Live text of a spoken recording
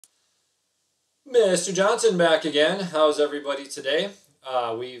Mr. Johnson back again. How's everybody today?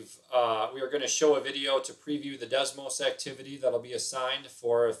 We are going to show a video to preview the Desmos activity that'll be assigned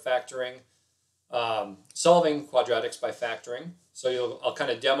for factoring, solving quadratics by factoring. So I'll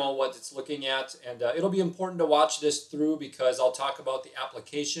kind of demo what it's looking at, and it'll be important to watch this through because I'll talk about the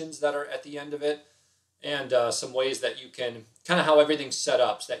applications that are at the end of it and some ways that you can, kind of how everything's set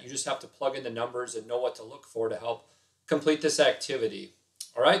up, so that you just have to plug in the numbers and know what to look for to help complete this activity.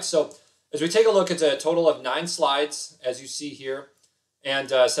 All right, so as we take a look, it's a total of 9 slides, as you see here,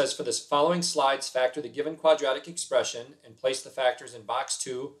 and it says for the following slides, factor the given quadratic expression and place the factors in box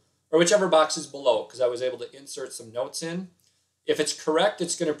 2, or whichever box is below, because I was able to insert some notes in. If it's correct,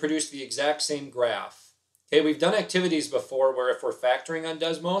 it's going to produce the exact same graph. Okay, we've done activities before where if we're factoring on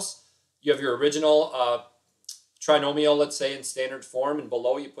Desmos, you have your original trinomial, let's say, in standard form, and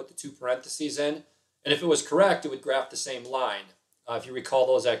below you put the 2 parentheses in, and if it was correct, it would graph the same line. If you recall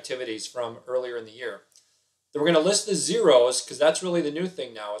those activities from earlier in the year. Then we're going to list the zeros, because that's really the new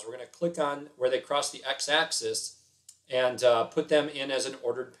thing now, is we're going to click on where they cross the x-axis and put them in as an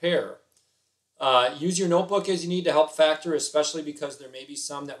ordered pair. Use your notebook as you need to help factor, especially because there may be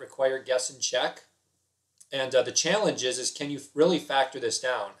some that require guess and check. And the challenge is can you really factor this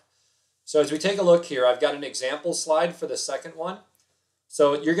down? So as we take a look here, I've got an example slide for the second one.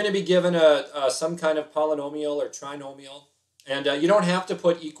 So you're going to be given some kind of polynomial or trinomial. And you don't have to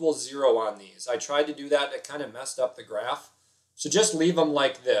put equals 0 on these. I tried to do that. It kind of messed up the graph. So just leave them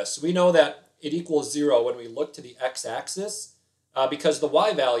like this. We know that it equals 0 when we look to the x-axis because the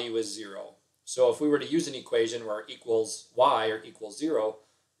y value is 0. So if we were to use an equation where equals y or equals 0,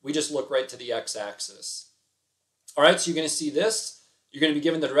 we just look right to the x-axis. All right, so you're going to see this. You're going to be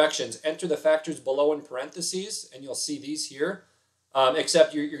given the directions. Enter the factors below in parentheses, and you'll see these here.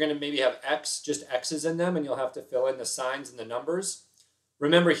 Except you're going to maybe have just x's in them, and you'll have to fill in the signs and the numbers.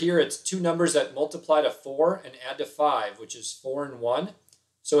 Remember here, it's 2 numbers that multiply to 4 and add to 5, which is 4 and 1.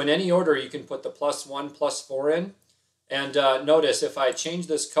 So in any order, you can put the plus 1 plus 4 in. And notice if I change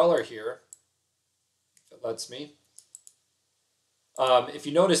this color here, if it lets me, if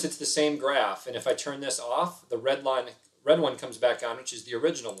you notice, it's the same graph. And if I turn this off, the red one comes back on, which is the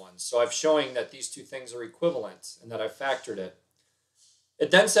original one. So I'm showing that these two things are equivalent and that I've factored it. It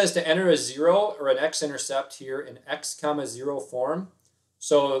then says to enter a 0 or an x-intercept here in x comma 0 form.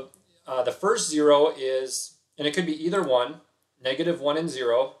 So the first 0 is, and it could be either one, -1 and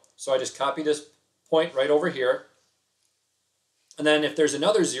 0. So I just copy this point right over here. And then if there's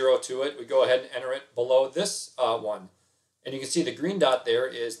another 0 to it, we go ahead and enter it below this one. And you can see the green dot there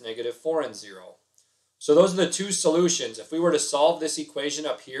is -4 and 0. So those are the 2 solutions. If we were to solve this equation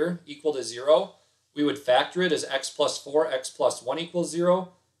up here equal to 0, we would factor it as x plus 4, x plus 1 equals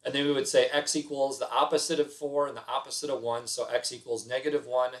 0. And then we would say x equals the opposite of 4 and the opposite of 1. So x equals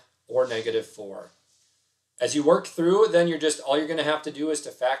 -1 or -4. As you work through, then all you're going to have to do is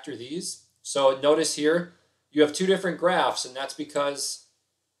to factor these. So notice here, you have 2 different graphs. And that's because,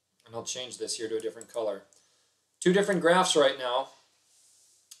 and I'll change this here to a different color. 2 different graphs right now.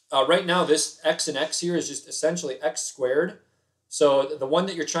 Right now, this x and x here is just essentially x squared. So the one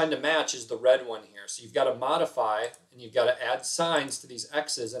that you're trying to match is the red one here. So you've got to modify and you've got to add signs to these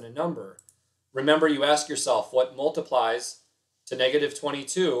x's and a number. Remember, you ask yourself what multiplies to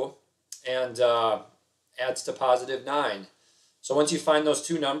 -22 and adds to +9. So once you find those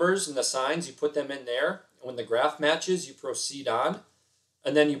 2 numbers and the signs, you put them in there. And when the graph matches, you proceed on.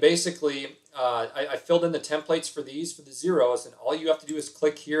 And then you basically, I filled in the templates for these, for the zeros, and all you have to do is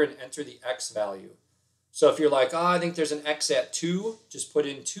click here and enter the x value. So if you're like, I think there's an x at 2, just put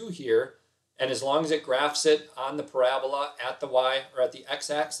in 2 here. And as long as it graphs it on the parabola at the y or at the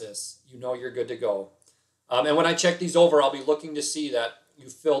x-axis, you know you're good to go. And when I check these over, I'll be looking to see that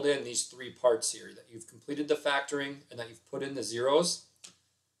you've filled in these 3 parts here, that you've completed the factoring and that you've put in the zeros.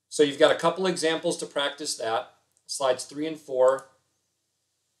 So you've got a couple examples to practice that. Slides 3 and 4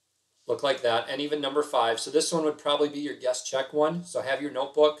 look like that, and even number 5. So this one would probably be your guess check one. So have your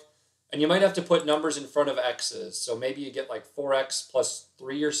notebook. And you might have to put numbers in front of x's. So maybe you get like 4x plus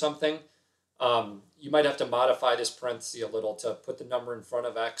 3 or something. You might have to modify this parenthesis a little to put the number in front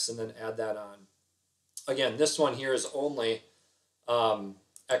of x and then add that on. Again, this one here is only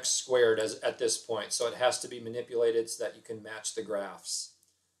x squared at this point. So it has to be manipulated so that you can match the graphs.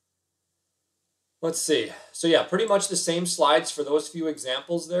 Let's see. So yeah, pretty much the same slides for those few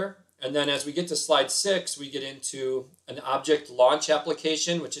examples there. And then as we get to slide 6, we get into an object launch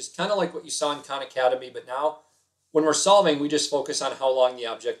application, which is kind of like what you saw in Khan Academy, but now when we're solving, we just focus on how long the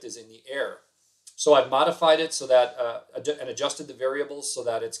object is in the air. So I've modified it so that and adjusted the variables so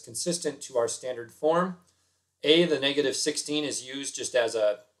that it's consistent to our standard form. The -16 is used just as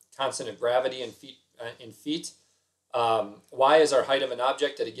a constant of gravity in feet. Y is our height of an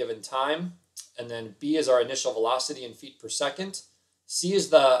object at a given time. And then B is our initial velocity in feet per second. C is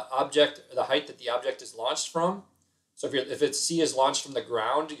the height that the object is launched from. So if C is launched from the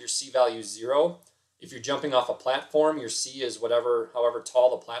ground, your C value is 0. If you're jumping off a platform, your C is however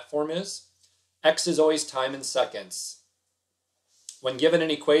tall the platform is. X is always time in seconds. When given an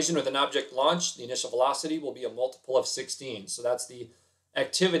equation with an object launched, the initial velocity will be a multiple of 16. So that's the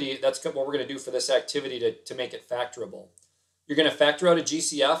activity. That's what we're going to do for this activity to make it factorable. You're going to factor out a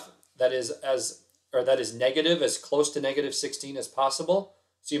GCF that is negative, as close to negative 16 as possible.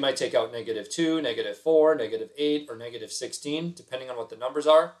 So you might take out -2, -4, -8, or -16, depending on what the numbers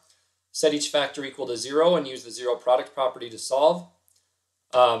are. Set each factor equal to 0 and use the zero product property to solve.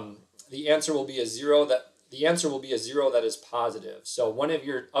 The answer will be a zero that is positive. So one of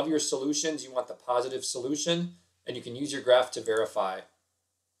your solutions, you want the positive solution, and you can use your graph to verify.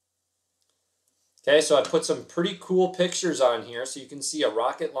 Okay, so I put some pretty cool pictures on here. So you can see a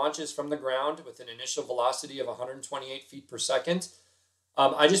rocket launches from the ground with an initial velocity of 128 feet per second.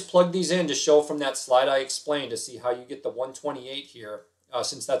 I just plugged these in to show from that slide I explained to see how you get the 128 here,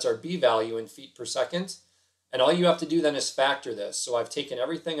 since that's our B value in feet per second. And all you have to do then is factor this. So I've taken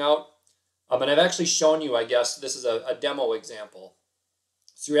everything out, and I've actually shown you, I guess, this is a demo example.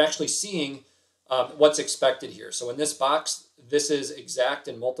 So you're actually seeing what's expected here. So in this box, this is exact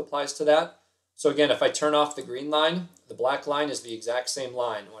and multiplies to that. So again, if I turn off the green line, the black line is the exact same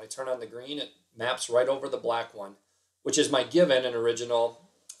line. When I turn on the green, it maps right over the black one, which is my given and original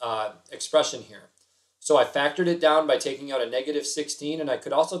expression here. So I factored it down by taking out a -16, and I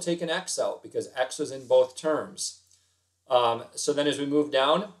could also take an x out because x was in both terms. So then as we move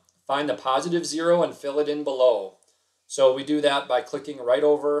down, find the positive 0 and fill it in below. So we do that by clicking right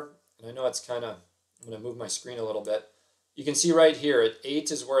over, and I know it's I'm going to move my screen a little bit. You can see right here at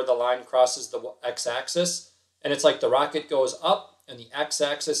 8 is where the line crosses the x-axis, and it's like the rocket goes up, and the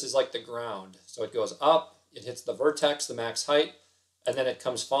x-axis is like the ground. So it goes up, it hits the vertex, the max height, and then it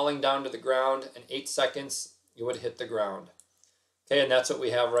comes falling down to the ground. In 8 seconds, it would hit the ground. Okay, and that's what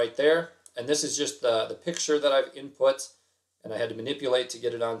we have right there. And this is just the picture that I've input, and I had to manipulate to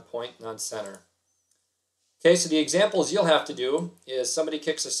get it on point and on center. Okay, so the examples you'll have to do is somebody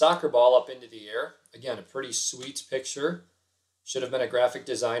kicks a soccer ball up into the air. Again, a pretty sweet picture. Should have been a graphic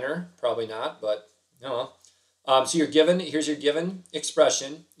designer, probably not, but no. So here's your given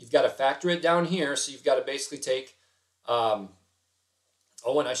expression. You've got to factor it down here, so you've got to basically take, and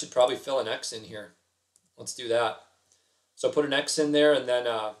I should probably fill an x in here. Let's do that. So put an x in there, and then,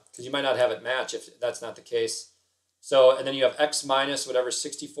 because you might not have it match if that's not the case. So, and then you have x minus whatever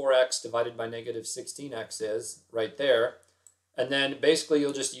 64x divided by -16x is right there. And then basically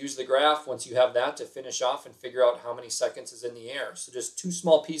you'll just use the graph once you have that to finish off and figure out how many seconds is in the air. So just 2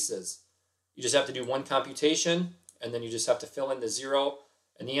 small pieces. You just have to do one computation, and then you just have to fill in the 0.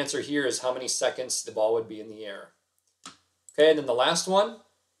 And the answer here is how many seconds the ball would be in the air. Okay, and then the last one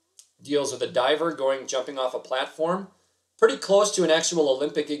deals with a diver jumping off a platform. Pretty close to an actual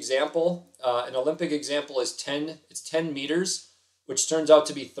Olympic example. An Olympic example is 10 meters, which turns out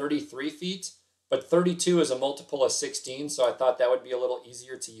to be 33 feet. But 32 is a multiple of 16, so I thought that would be a little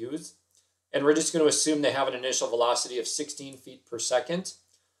easier to use. And we're just going to assume they have an initial velocity of 16 feet per second.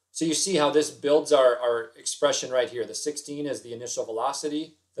 So you see how this builds our expression right here. The 16 is the initial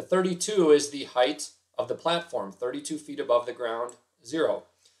velocity. The 32 is the height of the platform, 32 feet above the ground, 0.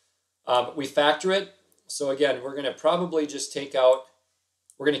 We factor it. So again, we're going to probably just take out,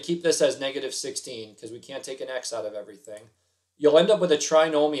 we're going to keep this as -16 because we can't take an x out of everything. You'll end up with a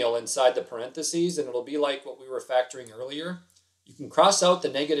trinomial inside the parentheses, and it'll be like what we were factoring earlier. You can cross out the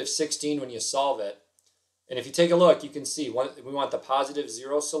 -16 when you solve it. And if you take a look, you can see we want the positive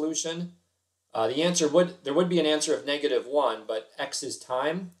 0 solution. There would be an answer of -1, but x is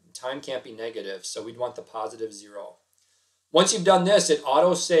time. Time can't be negative, so we'd want the positive 0. Once you've done this, it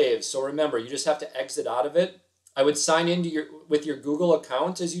auto-saves. So remember, you just have to exit out of it. I would sign into with your Google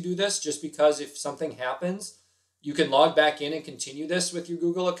account as you do this, just because if something happens, you can log back in and continue this with your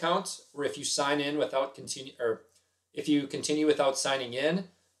Google account. Or if you sign in without if you continue without signing in,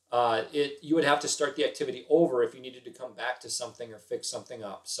 you would have to start the activity over if you needed to come back to something or fix something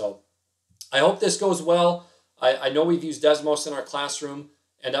up. So I hope this goes well. I know we've used Desmos in our classroom,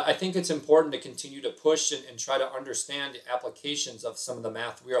 and I think it's important to continue to push and try to understand the applications of some of the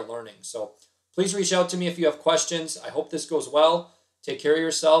math we are learning. So please reach out to me if you have questions. I hope this goes well. Take care of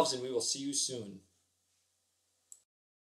yourselves, and we will see you soon.